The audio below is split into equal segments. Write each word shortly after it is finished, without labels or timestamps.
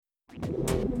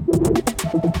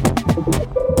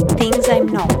Things I'm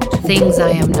not. Things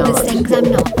I am not. The things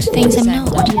I'm not. Things I'm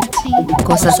not.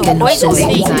 Cosas que no soy.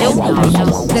 Things I am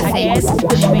not. The things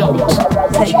I'm not.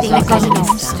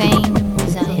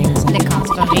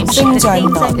 Things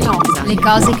I'm not. Le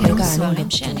cose che non sono.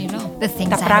 The things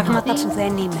Τα I'm πράγματα not. που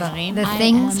δεν είμαι. The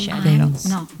things I'm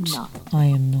not. I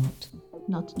am not.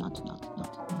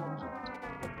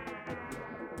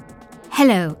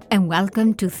 Hello and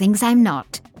welcome to Things I'm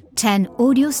Not. 10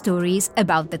 audio stories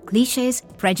about the cliches,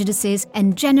 prejudices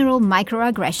and general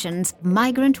microaggressions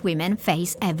migrant women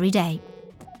face every day.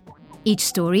 Each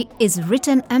story is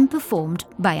written and performed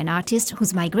by an artist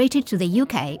who's migrated to the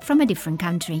UK from a different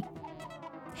country.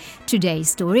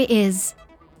 Today's story is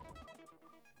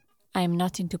I am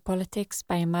not into politics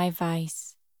by my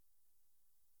Vice.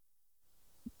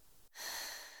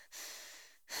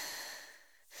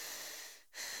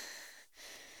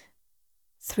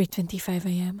 It's 3:25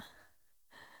 a.m.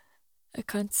 I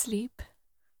can't sleep.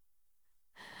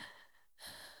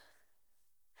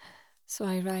 So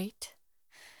I write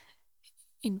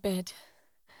in bed,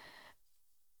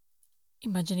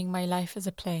 imagining my life as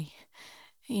a play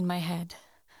in my head.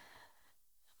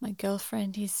 My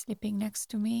girlfriend is sleeping next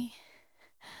to me.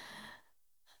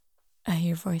 I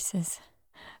hear voices.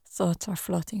 Thoughts are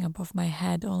floating above my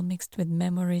head, all mixed with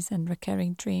memories and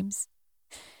recurring dreams.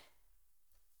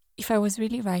 If I was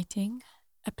really writing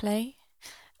a play,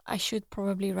 I should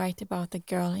probably write about a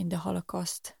girl in the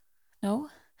Holocaust. No?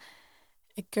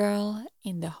 A girl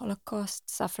in the Holocaust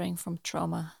suffering from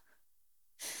trauma.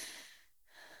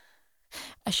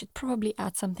 I should probably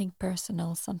add something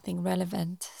personal, something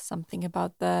relevant, something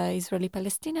about the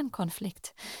Israeli-Palestinian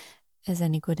conflict, as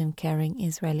any good and caring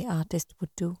Israeli artist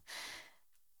would do.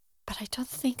 But I don't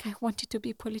think I want it to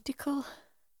be political.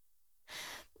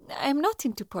 I'm not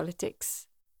into politics.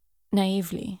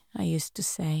 Naively, I used to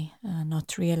say,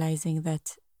 not realizing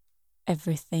that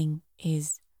everything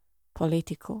is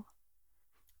political.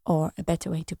 Or a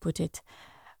better way to put it,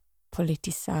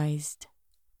 politicized.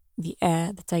 The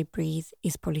air that I breathe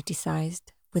is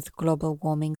politicized with global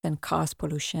warming and cars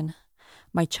pollution.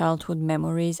 My childhood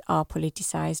memories are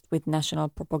politicized with national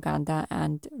propaganda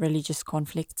and religious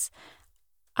conflicts.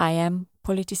 I am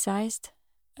politicized.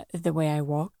 The way I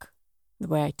walk, the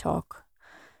way I talk,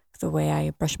 the way I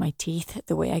brush my teeth,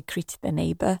 the way I greet the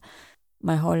neighbor,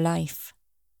 my whole life.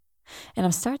 And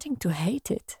I'm starting to hate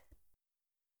it.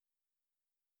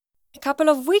 A couple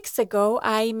of weeks ago,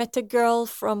 I met a girl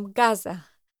from Gaza.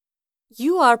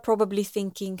 You are probably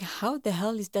thinking, how the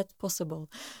hell is that possible?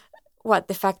 What,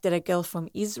 the fact that a girl from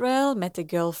Israel met a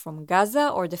girl from Gaza,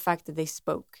 or the fact that they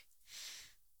spoke?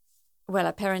 Well,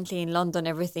 apparently in London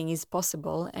everything is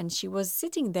possible, and she was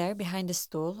sitting there behind a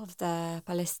stall of the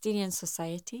Palestinian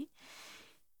Society,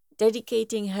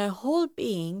 dedicating her whole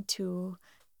being to,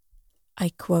 I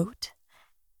quote,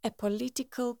 a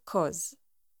political cause.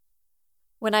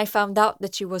 When I found out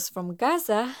that she was from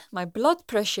Gaza, my blood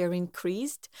pressure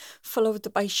increased,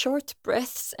 followed by short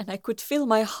breaths, and I could feel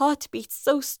my heartbeat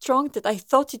so strong that I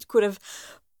thought it could have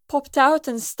popped out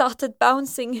and started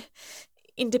bouncing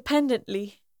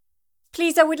independently.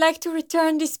 Please, I would like to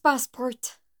return this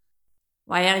passport.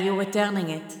 Why are you returning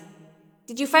it?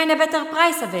 Did you find a better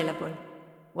price available?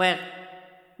 Where?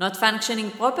 Not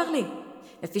functioning properly?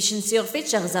 Efficiency or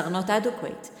features are not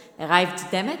adequate.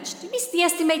 Arrived damaged? Missed the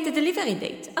estimated delivery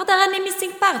date. Are there any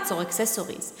missing parts or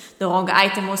accessories? The wrong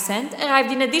item was sent,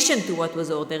 arrived in addition to what was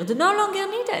ordered, no longer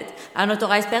needed.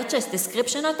 Unauthorized purchase,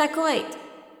 description not accurate.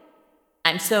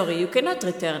 I'm sorry, you cannot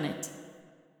return it.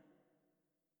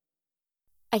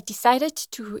 I decided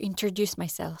to introduce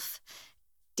myself.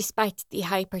 Despite the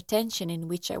hypertension in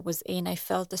which I was in, I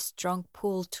felt a strong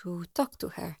pull to talk to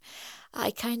her.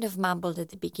 I kind of mumbled at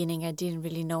the beginning. I didn't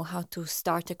really know how to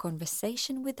start a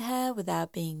conversation with her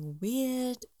without being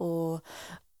weird or,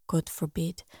 God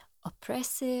forbid,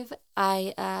 oppressive.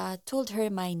 I told her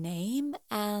my name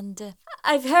and...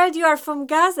 I've heard you are from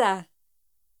Gaza.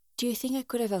 Do you think I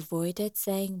could have avoided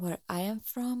saying where I am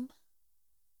from?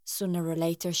 Sooner or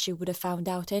later she would have found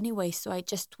out anyway, so I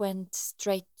just went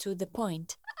straight to the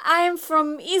point. I am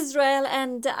from Israel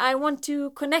and I want to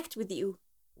connect with you.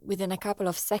 Within a couple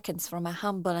of seconds from a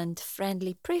humble and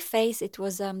friendly preface, it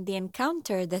was the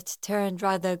encounter that turned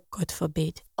rather, God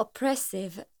forbid,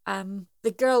 oppressive.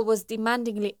 The girl was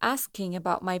demandingly asking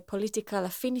about my political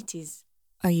affinities.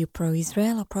 Are you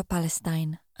pro-Israel or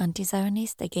pro-Palestine?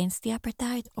 Anti-Zionist, against the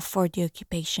apartheid, or for the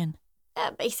occupation?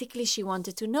 Basically, she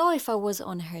wanted to know if I was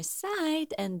on her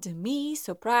side, and me,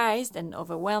 surprised and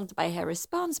overwhelmed by her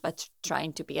response, but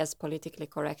trying to be as politically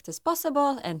correct as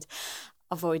possible and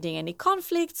avoiding any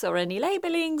conflicts or any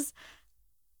labelings,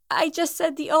 I just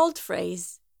said the old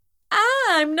phrase.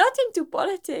 I'm not into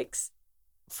politics.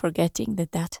 Forgetting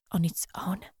that on its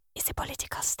own is a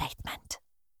political statement.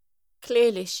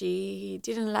 Clearly she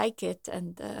didn't like it,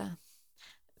 and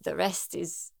the rest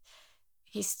is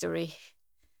history.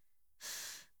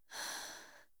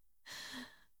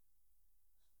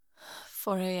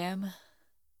 4 a.m.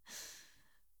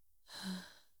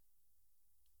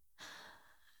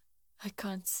 I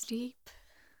can't sleep.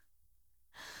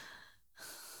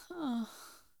 Oh.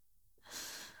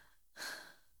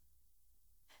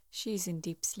 She's in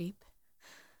deep sleep,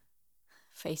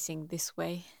 facing this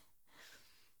way.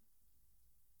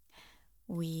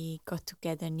 We got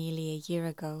together nearly a year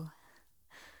ago.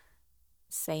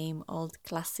 Same old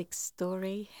classic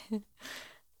story.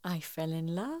 I fell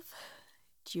in love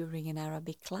during an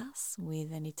Arabic class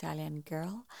with an Italian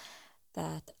girl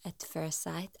that at first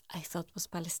sight I thought was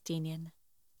Palestinian.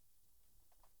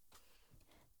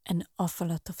 An awful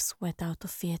lot of sweat out of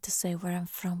fear to say where I'm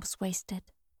from was wasted.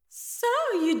 So,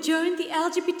 you joined the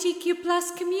LGBTQ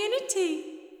plus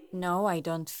community? No, I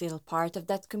don't feel part of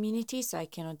that community, so I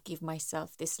cannot give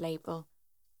myself this label.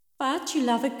 But you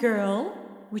love a girl,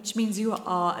 which means you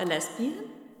are a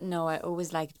lesbian? No, I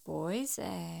always liked boys.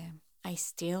 I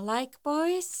still like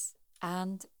boys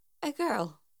and a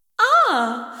girl.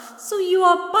 Ah, so you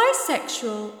are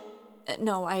bisexual?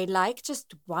 No, I like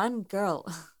just one girl.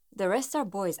 The rest are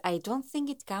boys. I don't think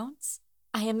it counts.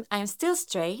 I'm still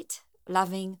straight,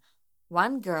 loving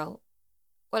one girl.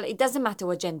 Well, it doesn't matter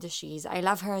what gender she is. I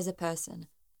love her as a person.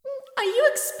 Are you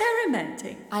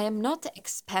experimenting? I am not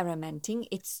experimenting.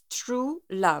 It's true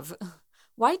love.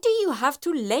 Why do you have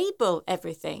to label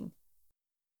everything?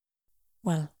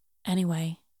 Well,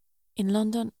 anyway, in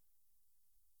London,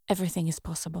 everything is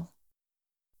possible.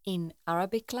 In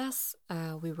Arabic class,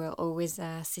 we were always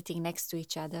sitting next to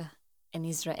each other. An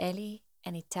Israeli,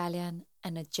 an Italian,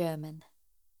 and a German.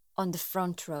 On the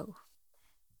front row.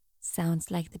 Sounds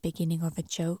like the beginning of a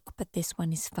joke, but this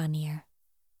one is funnier.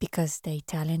 Because the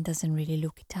Italian doesn't really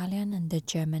look Italian, and the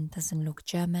German doesn't look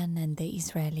German, and the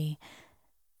Israeli...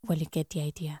 Well, you get the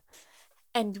idea.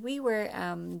 And we were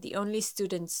the only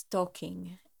students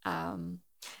talking. And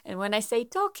when I say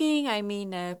talking, I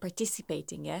mean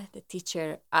participating, yeah? The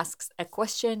teacher asks a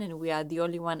question and we are the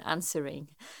only one answering.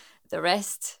 The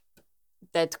rest,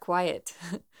 dead quiet.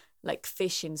 Like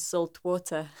fish in salt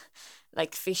water.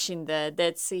 Like fish in the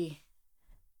Dead Sea.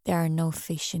 There are no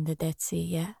fish in the Dead Sea,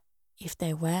 yeah? If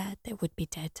they were, they would be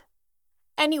dead.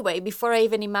 Anyway, before I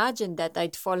even imagined that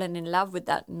I'd fallen in love with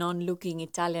that non-looking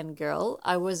Italian girl,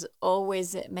 I was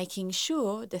always making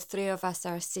sure the three of us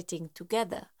are sitting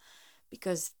together.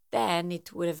 Because then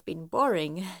it would have been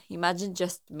boring. Imagine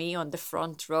just me on the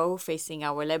front row facing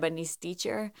our Lebanese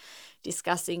teacher,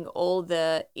 discussing all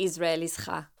the Israelis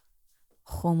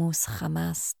Hummus,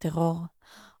 Hamas, terror.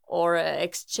 Or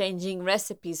exchanging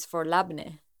recipes for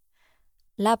labne.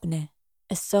 Labne,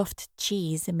 a soft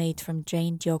cheese made from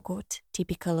drained yogurt,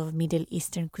 typical of Middle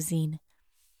Eastern cuisine.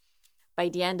 By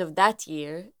the end of that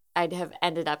year, I'd have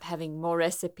ended up having more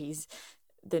recipes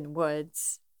than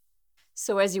words.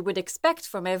 So as you would expect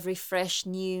from every fresh,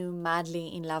 new,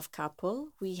 madly in love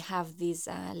couple, we have these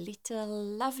little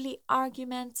lovely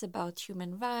arguments about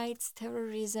human rights,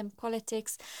 terrorism,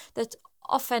 politics that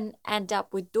often end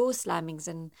up with door slammings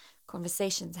and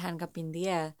conversations hang up in the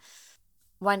air.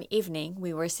 One evening,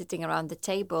 we were sitting around the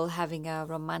table having a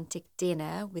romantic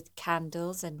dinner with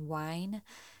candles and wine,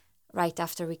 right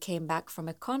after we came back from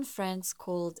a conference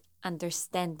called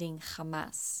Understanding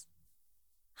Hamas.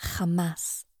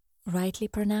 Hamas, rightly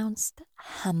pronounced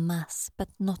Hamas, but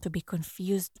not to be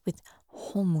confused with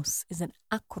Hummus, is an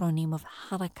acronym of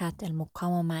Harakat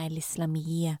al-Muqawama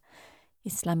al-Islamiyya,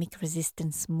 Islamic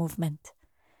Resistance Movement.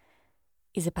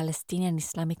 Is a Palestinian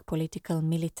Islamic political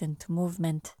militant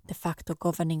movement, de facto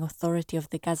governing authority of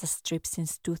the Gaza Strip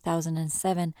since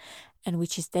 2007, and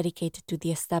which is dedicated to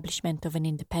the establishment of an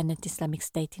independent Islamic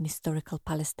state in historical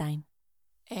Palestine.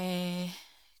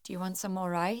 Do you want some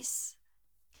more rice?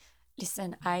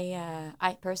 Listen,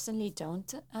 I personally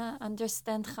don't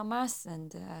understand Hamas,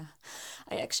 and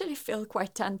I actually feel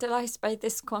quite tantalized by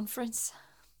this conference.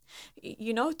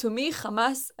 You know, to me,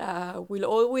 Hamas will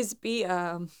always be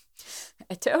a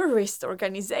terrorist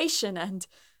organization, and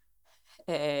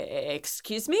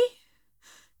excuse me,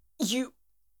 you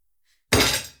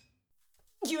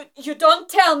don't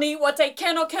tell me what I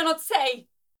can or cannot say.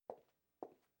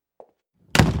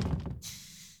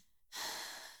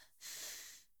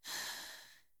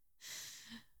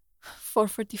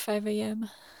 "4:45 a.m.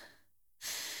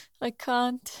 I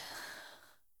can't.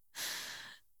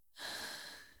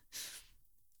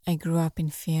 I grew up in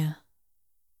fear.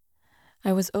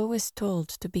 I was always told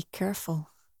to be careful.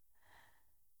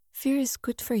 Fear is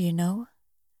good for you, no?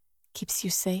 Keeps you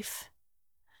safe.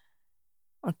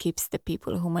 Or keeps the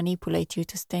people who manipulate you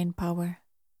to stay in power.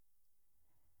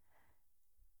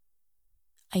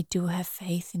 I do have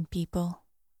faith in people,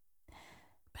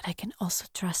 but I can also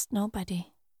trust nobody.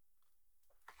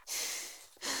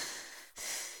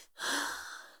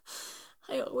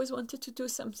 I always wanted to do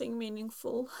something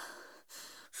meaningful,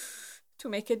 to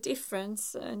make a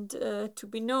difference and to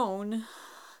be known,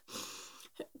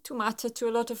 to matter to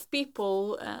a lot of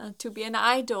people, to be an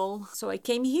idol. So I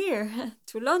came here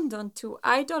to London, to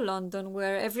Idol London,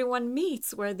 where everyone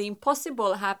meets, where the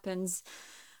impossible happens.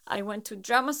 I went to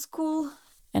drama school.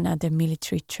 Another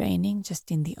military training just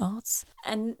in the arts.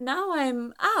 And now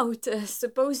I'm out,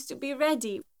 supposed to be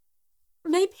ready.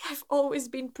 Maybe I've always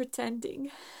been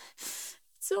pretending. It's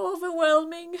so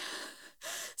overwhelming.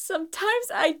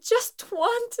 Sometimes I just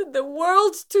want the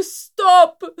world to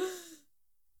stop.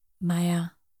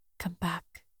 Maya, come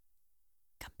back.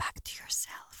 Come back to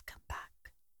yourself. Come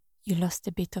back. You lost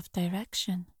a bit of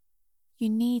direction. You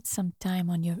need some time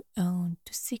on your own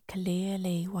to see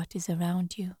clearly what is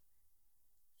around you.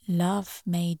 Love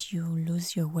made you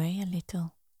lose your way a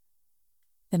little.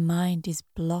 The mind is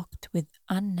blocked with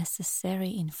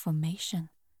unnecessary information.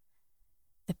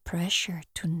 The pressure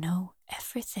to know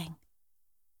everything.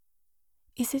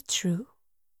 Is it true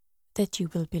that you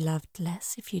will be loved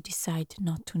less if you decide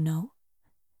not to know?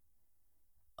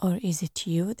 Or is it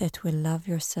you that will love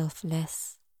yourself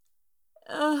less?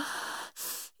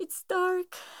 It's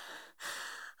dark.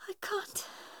 I can't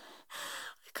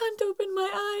open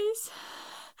my eyes.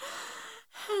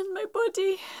 And my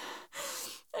body,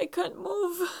 I can't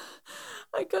move.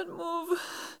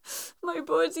 My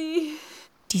body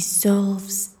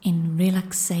dissolves in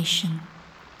relaxation,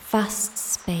 vast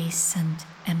space and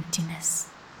emptiness,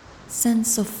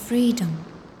 sense of freedom,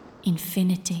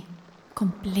 infinity,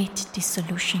 complete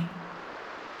dissolution,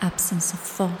 absence of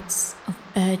thoughts, of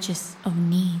urges, of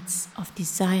needs, of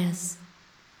desires.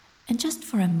 And just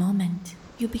for a moment,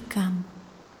 you become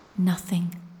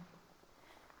nothing.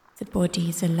 The body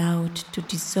is allowed to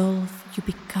dissolve, you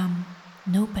become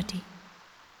nobody.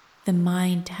 The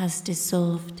mind has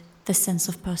dissolved, the sense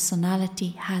of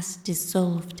personality has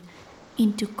dissolved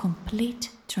into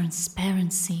complete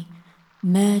transparency,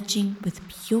 merging with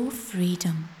pure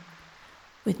freedom,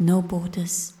 with no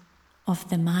borders of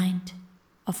the mind,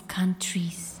 of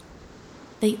countries.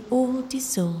 They all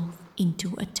dissolve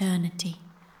into eternity,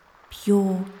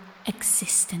 pure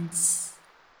existence.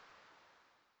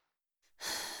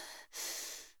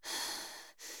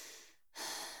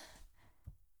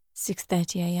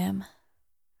 6:30 a.m.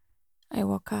 I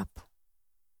woke up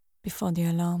before the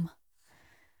alarm,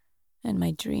 and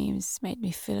my dreams made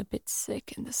me feel a bit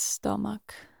sick in the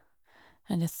stomach,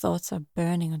 and the thoughts are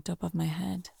burning on top of my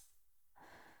head.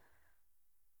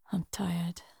 I'm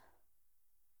tired,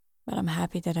 but I'm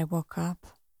happy that I woke up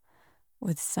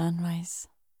with sunrise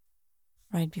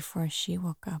right before she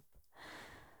woke up.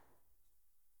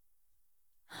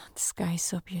 The sky is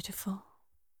so beautiful.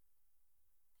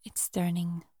 It's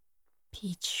turning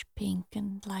peach pink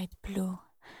and light blue,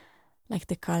 like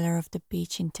the color of the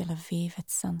beach in Tel Aviv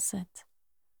at sunset,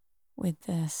 with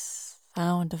the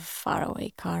sound of faraway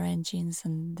car engines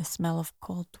and the smell of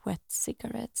cold, wet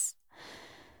cigarettes.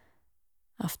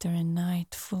 After a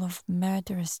night full of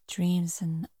murderous dreams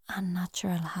and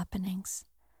unnatural happenings,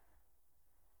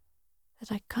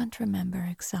 that I can't remember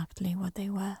exactly what they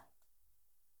were.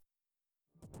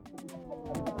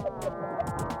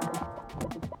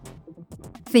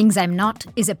 Things I'm Not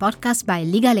is a podcast by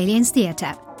Legal Aliens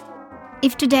Theatre.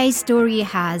 If today's story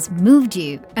has moved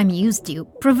you, amused you,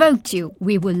 provoked you,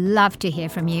 we would love to hear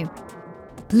from you.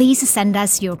 Please send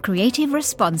us your creative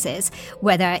responses,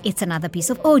 whether it's another piece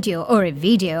of audio or a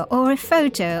video or a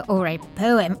photo or a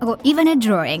poem or even a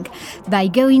drawing, by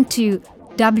going to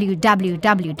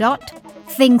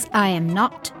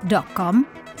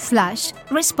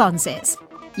www.thingsiamnot.com/responses.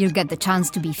 You'll get the chance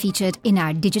to be featured in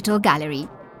our digital gallery.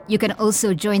 You can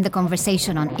also join the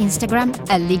conversation on Instagram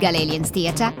at Legal Aliens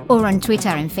Theatre or on Twitter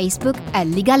and Facebook at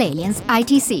Legal Aliens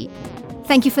ITC.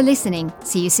 Thank you for listening.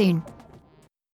 See you soon.